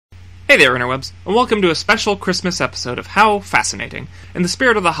Hey there, interwebs, and welcome to a special Christmas episode of How Fascinating. In the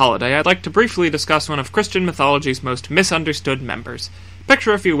spirit of the holiday, I'd like to briefly discuss one of Christian mythology's most misunderstood members.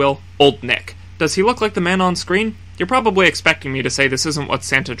 Picture, if you will, Old Nick. Does he look like the man on screen? You're probably expecting me to say this isn't what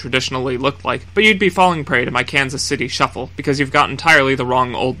Santa traditionally looked like, but you'd be falling prey to my Kansas City shuffle, because you've got entirely the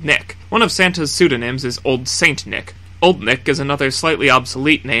wrong Old Nick. One of Santa's pseudonyms is Old Saint Nick. Old Nick is another slightly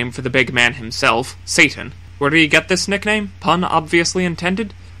obsolete name for the big man himself, Satan. Where do you get this nickname? Pun obviously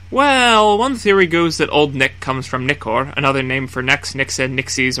intended? Well, one theory goes that Old Nick comes from Nickor, another name for Nex, Nixe,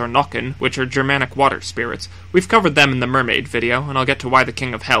 Nixies, or Nokken, which are Germanic water spirits. We've covered them in the mermaid video, and I'll get to why the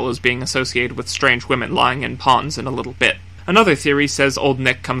King of Hell is being associated with strange women lying in ponds in a little bit. Another theory says Old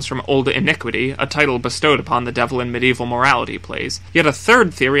Nick comes from Old Iniquity, a title bestowed upon the devil in medieval morality plays. Yet a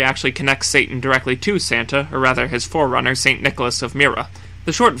third theory actually connects Satan directly to Santa, or rather his forerunner, St. Nicholas of Myra.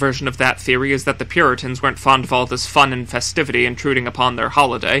 The short version of that theory is that the Puritans weren't fond of all this fun and festivity intruding upon their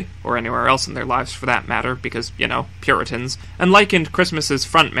holiday, or anywhere else in their lives for that matter, because, Puritans, and likened Christmas's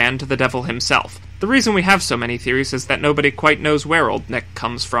frontman to the devil himself. The reason we have so many theories is that nobody quite knows where Old Nick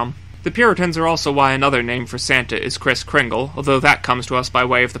comes from. The Puritans are also why another name for Santa is Kris Kringle, although that comes to us by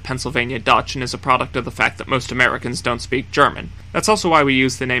way of the Pennsylvania Dutch and is a product of the fact that most Americans don't speak German. That's also why we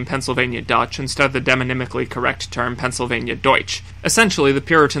use the name Pennsylvania Dutch instead of the demonymically correct term Pennsylvania Deutsch. Essentially, the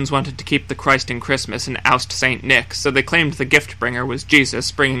Puritans wanted to keep the Christ in Christmas and oust St. Nick, so they claimed the gift bringer was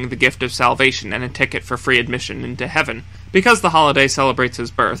Jesus, bringing the gift of salvation and a ticket for free admission into heaven. Because the holiday celebrates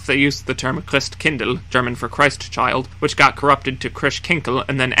his birth, they used the term Christkindl, German for Christ child, which got corrupted to Christkinkel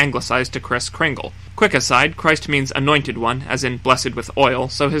and then anglicized to Kris Kringle. Quick aside, Christ means anointed one, as in blessed with oil,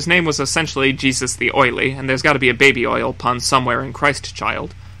 so his name was essentially Jesus the Oily, and there's gotta be a baby oil pun somewhere in Christ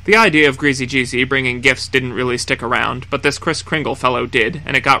child. The idea of Greasy Jeezy bringing gifts didn't really stick around, but this Kris Kringle fellow did,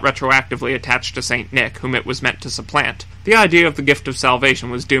 and it got retroactively attached to St. Nick, whom it was meant to supplant. The idea of the gift of salvation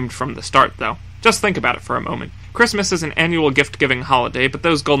was doomed from the start, though. Just think about it for a moment. Christmas is an annual gift-giving holiday, but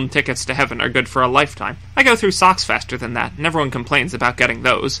those golden tickets to heaven are good for a lifetime. I go through socks faster than that, and everyone complains about getting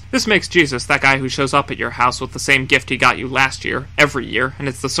those. This makes Jesus that guy who shows up at your house with the same gift he got you last year, every year, and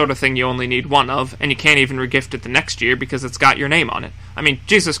it's the sort of thing you only need one of, and you can't even regift it the next year because it's got your name on it. I mean,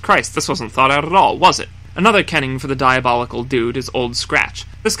 Jesus Christ, this wasn't thought out at all, was it? Another kenning for the diabolical dude is Old Scratch.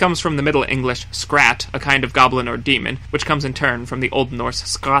 This comes from the Middle English skrat, a kind of goblin or demon, which comes in turn from the Old Norse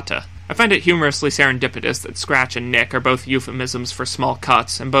skrata. I find it humorously serendipitous that Scratch and Nick are both euphemisms for small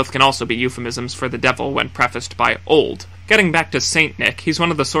cuts, and both can also be euphemisms for the devil when prefaced by old. Getting back to Saint Nick, he's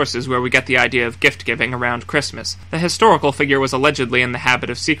one of the sources where we get the idea of gift-giving around Christmas. The historical figure was allegedly in the habit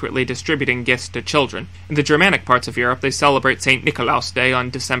of secretly distributing gifts to children. In the Germanic parts of Europe, they celebrate St. Nicolaus Day on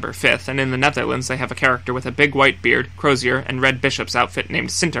December 5th, and in the Netherlands they have a character with a big white beard, crozier, and red bishop's outfit named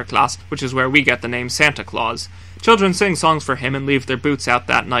Sinterklaas, which is where we get the name Santa Claus. Children sing songs for him and leave their boots out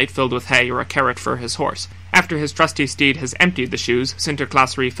that night filled with hay or a carrot for his horse. After his trusty steed has emptied the shoes,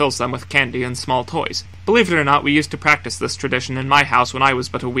 Sinterklaas refills them with candy and small toys. Believe it or not, we used to practice this tradition in my house when I was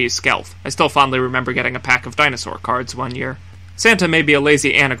but a wee skelf. I still fondly remember getting a pack of dinosaur cards one year. Santa may be a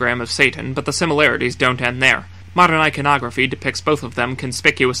lazy anagram of Satan, but the similarities don't end there. Modern iconography depicts both of them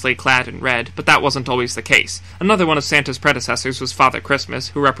conspicuously clad in red, but that wasn't always the case. Another one of Santa's predecessors was Father Christmas,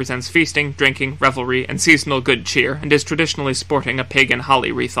 who represents feasting, drinking, revelry, and seasonal good cheer, and is traditionally sporting a pagan holly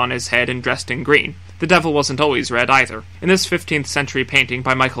wreath on his head and dressed in green. The devil wasn't always red either. In this 15th century painting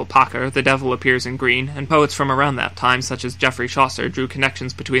by Michael Packer, the devil appears in green, and poets from around that time, such as Geoffrey Chaucer, drew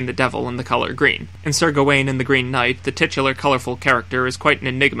connections between the devil and the color green. In Sir Gawain and the Green Knight, the titular colorful character is quite an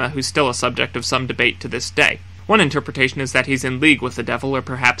enigma who's still a subject of some debate to this day. One interpretation is that he's in league with the devil, or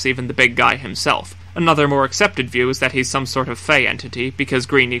perhaps even the big guy himself. Another more accepted view is that he's some sort of fey entity, because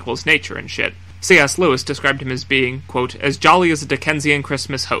green equals nature and shit. C.S. Lewis described him as being, quote, as jolly as a Dickensian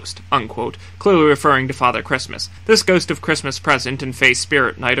Christmas host, unquote, clearly referring to Father Christmas. This ghost of Christmas present and Fey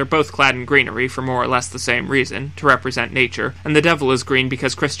Spirit Night are both clad in greenery for more or less the same reason, to represent nature, and the devil is green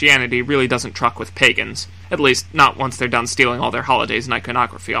because Christianity really doesn't truck with pagans. At least, not once they're done stealing all their holidays and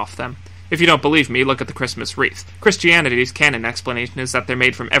iconography off them. If you don't believe me, look at the Christmas wreath. Christianity's canon explanation is that they're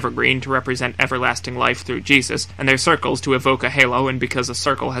made from evergreen to represent everlasting life through Jesus, and they're circles to evoke a halo and because a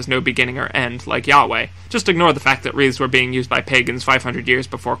circle has no beginning or end, like Yahweh. Just ignore the fact that wreaths were being used by pagans 500 years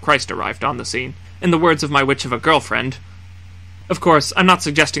before Christ arrived on the scene. In the words of my witch of a girlfriend... Of course, I'm not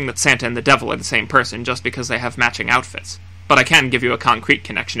suggesting that Santa and the devil are the same person just because they have matching outfits. But I can give you a concrete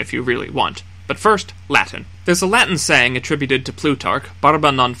connection if you really want. But first, Latin. There's a Latin saying attributed to Plutarch,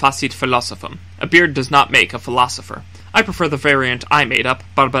 barba non facit philosophum. A beard does not make a philosopher. I prefer the variant I made up,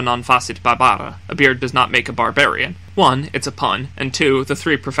 barba non facit barbara, a beard does not make a barbarian. 1, it's a pun, and 2, the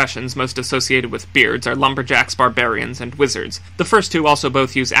 3 professions most associated with beards are lumberjacks, barbarians, and wizards. The first 2 also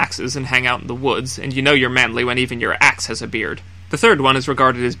both use axes and hang out in the woods, and you know you're manly when even your axe has a beard. The third one is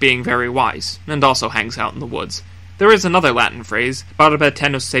regarded as being very wise, and also hangs out in the woods. There is another Latin phrase, barba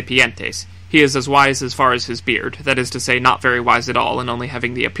tenus sapientes. He is as wise as far as his beard, that is to say, not very wise at all, and only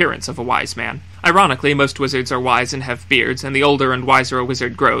having the appearance of a wise man. Ironically, most wizards are wise and have beards, and the older and wiser a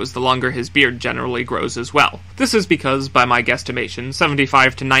wizard grows, the longer his beard generally grows as well. This is because, by my guesstimation,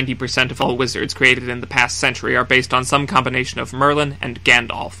 75 to 90% of all wizards created in the past century are based on some combination of Merlin and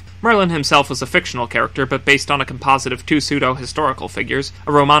Gandalf. Merlin himself was a fictional character, but based on a composite of 2 pseudo-historical figures,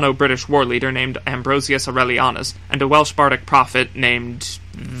 a Romano-British war leader named Ambrosius Aurelianus, and a Welsh bardic prophet named...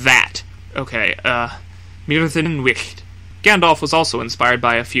 that. Okay, Myrddin Wicht. Gandalf was also inspired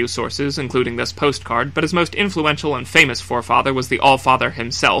by a few sources, including this postcard, but his most influential and famous forefather was the Allfather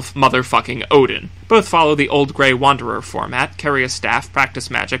himself, motherfucking Odin. Both follow the Old Grey Wanderer format, carry a staff,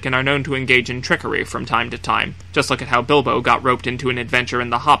 practice magic, and are known to engage in trickery from time to time. Just look at how Bilbo got roped into an adventure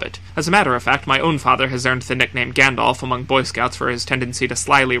in The Hobbit. As a matter of fact, my own father has earned the nickname Gandalf among Boy Scouts for his tendency to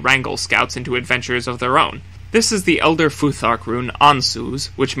slyly wrangle scouts into adventures of their own. This is the Elder Futhark rune Ansuz,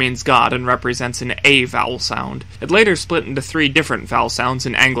 which means God and represents an A vowel sound. It later split into 3 different vowel sounds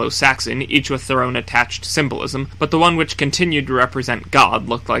in Anglo-Saxon, each with their own attached symbolism, but the one which continued to represent God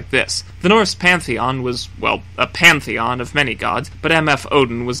looked like this. The Norse pantheon was, well, a pantheon of many gods, but MF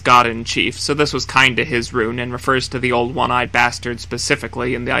Odin was God-in-chief, so this was kinda his rune and refers to the old one-eyed bastard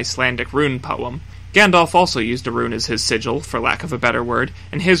specifically in the Icelandic rune poem. Gandalf also used a rune as his sigil, for lack of a better word,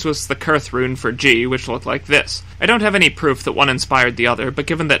 and his was the Kurth rune for G, which looked like this. I don't have any proof that one inspired the other, but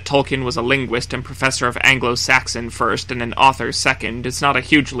given that Tolkien was a linguist and professor of Anglo-Saxon first and an author second, it's not a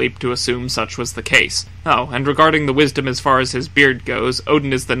huge leap to assume such was the case. Oh, and regarding the wisdom as far as his beard goes,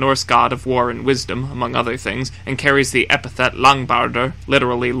 Odin is the Norse god of war and wisdom, among other things, and carries the epithet Langbardur,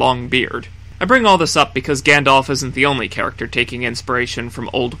 literally long beard. I bring all this up because Gandalf isn't the only character taking inspiration from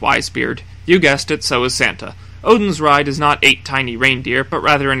Old Wisebeard. You guessed it, so is Santa. Odin's ride is not 8 tiny reindeer, but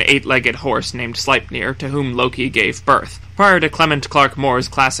rather an 8-legged horse named Sleipnir, to whom Loki gave birth. Prior to Clement Clarke Moore's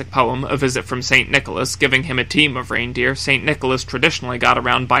classic poem, A Visit from St. Nicholas, giving him a team of reindeer, St. Nicholas traditionally got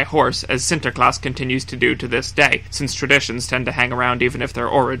around by horse, as Sinterklaas continues to do to this day, since traditions tend to hang around even if their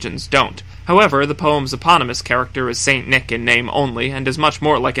origins don't. However, the poem's eponymous character is St. Nick in name only, and is much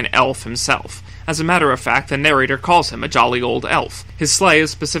more like an elf himself. As a matter of fact, the narrator calls him a jolly old elf. His sleigh is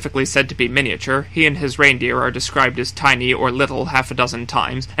specifically said to be miniature, he and his reindeer are described as tiny or little half a dozen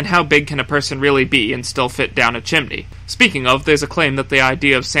times, and how big can a person really be and still fit down a chimney? Speaking of, there's a claim that the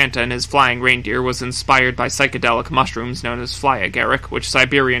idea of Santa and his flying reindeer was inspired by psychedelic mushrooms known as fly-agaric, which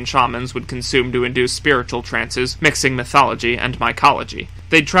Siberian shamans would consume to induce spiritual trances, mixing mythology and mycology.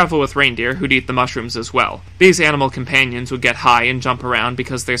 They'd travel with reindeer, who'd eat the mushrooms as well. These animal companions would get high and jump around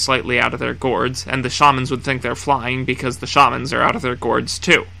because they're slightly out of their gourds, and the shamans would think they're flying because the shamans are out of their gourds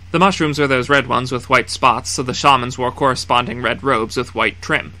too. The mushrooms are those red ones with white spots, so the shamans wore corresponding red robes with white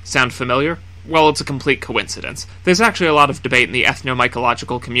trim. Sound familiar? Well, it's a complete coincidence. There's actually a lot of debate in the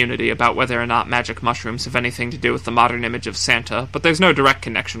ethno-mycological community about whether or not magic mushrooms have anything to do with the modern image of Santa, but there's no direct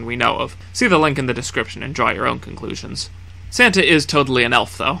connection we know of. See the link in the description and draw your own conclusions. Santa is totally an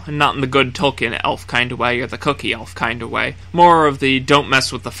elf, though, and not in the good Tolkien elf kind of way or the cookie elf kind of way, more of the don't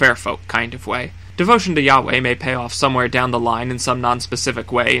mess with the fair folk kind of way. Devotion to Yahweh may pay off somewhere down the line in some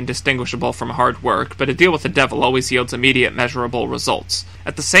non-specific way, indistinguishable from hard work, but a deal with the devil always yields immediate measurable results.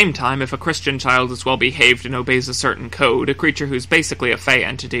 At the same time, if a Christian child is well-behaved and obeys a certain code, a creature who's basically a fey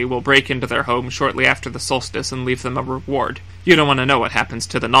entity will break into their home shortly after the solstice and leave them a reward. You don't want to know what happens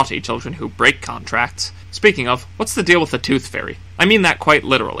to the naughty children who break contracts. Speaking of, what's the deal with the Tooth Fairy? I mean that quite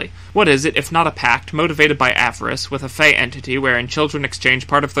literally. What is it, if not a pact, motivated by avarice, with a fey entity wherein children exchange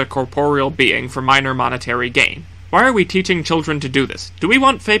part of their corporeal being for minor monetary gain? Why are we teaching children to do this? Do we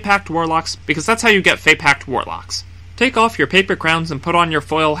want fey-pact warlocks? Because that's how you get fey-pact warlocks. Take off your paper crowns and put on your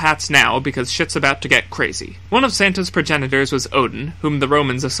foil hats now, because shit's about to get crazy. One of Santa's progenitors was Odin, whom the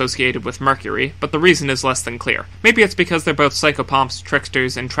Romans associated with Mercury, but the reason is less than clear. Maybe it's because they're both psychopomps,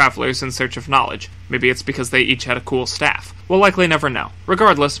 tricksters, and travelers in search of knowledge. Maybe it's because they each had a cool staff. We'll likely never know.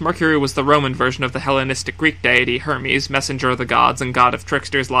 Regardless, Mercury was the Roman version of the Hellenistic Greek deity Hermes, messenger of the gods and god of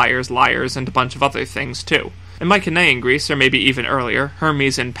tricksters, liars, and a bunch of other things too. In Mycenaean Greece, or maybe even earlier,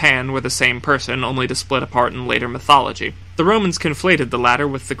 Hermes and Pan were the same person, only to split apart in later mythology. The Romans conflated the latter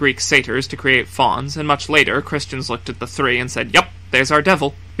with the Greek satyrs to create fauns, and much later, Christians looked at the three and said, "Yup, there's our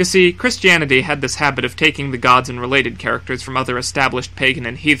devil." You see, Christianity had this habit of taking the gods and related characters from other established pagan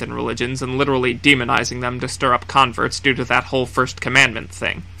and heathen religions and literally demonizing them to stir up converts due to that whole first commandment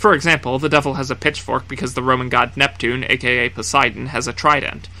thing. For example, the devil has a pitchfork because the Roman god Neptune, aka Poseidon, has a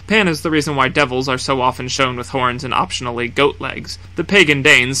trident. Pan is the reason why devils are so often shown with horns and optionally goat legs. The pagan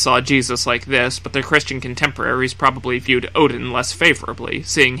Danes saw Jesus like this, but their Christian contemporaries probably viewed Odin less favorably,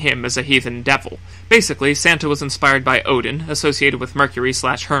 seeing him as a heathen devil. Basically, Santa was inspired by Odin, associated with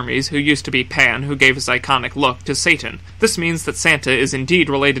Mercury/Hermes, who used to be Pan, who gave his iconic look to Satan. This means that Santa is indeed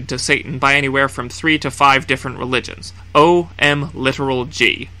related to Satan by anywhere from 3 to 5 different religions.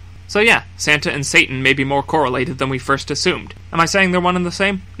 O-M-literal-G. So yeah, Santa and Satan may be more correlated than we first assumed. Am I saying they're one and the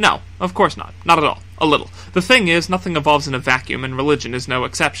same? No, of course not. Not at all. A little. The thing is, nothing evolves in a vacuum, and religion is no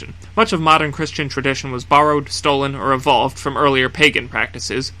exception. Much of modern Christian tradition was borrowed, stolen, or evolved from earlier pagan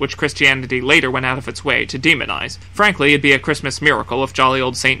practices, which Christianity later went out of its way to demonize. Frankly, it'd be a Christmas miracle if jolly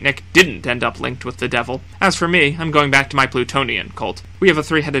old Saint Nick didn't end up linked with the devil. As for me, I'm going back to my Plutonian cult. We have a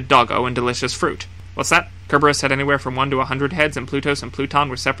 3-headed doggo and delicious fruit. What's that? Kerberos had anywhere from 1 to 100 heads, and Plutos and Pluton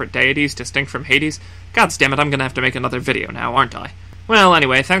were separate deities distinct from Hades? Goddamn it, I'm gonna have to make another video now, aren't I? Well,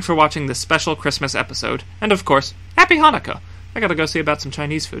 anyway, thanks for watching this special Christmas episode, and of course, Happy Hanukkah! I gotta go see about some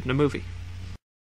Chinese food in a movie.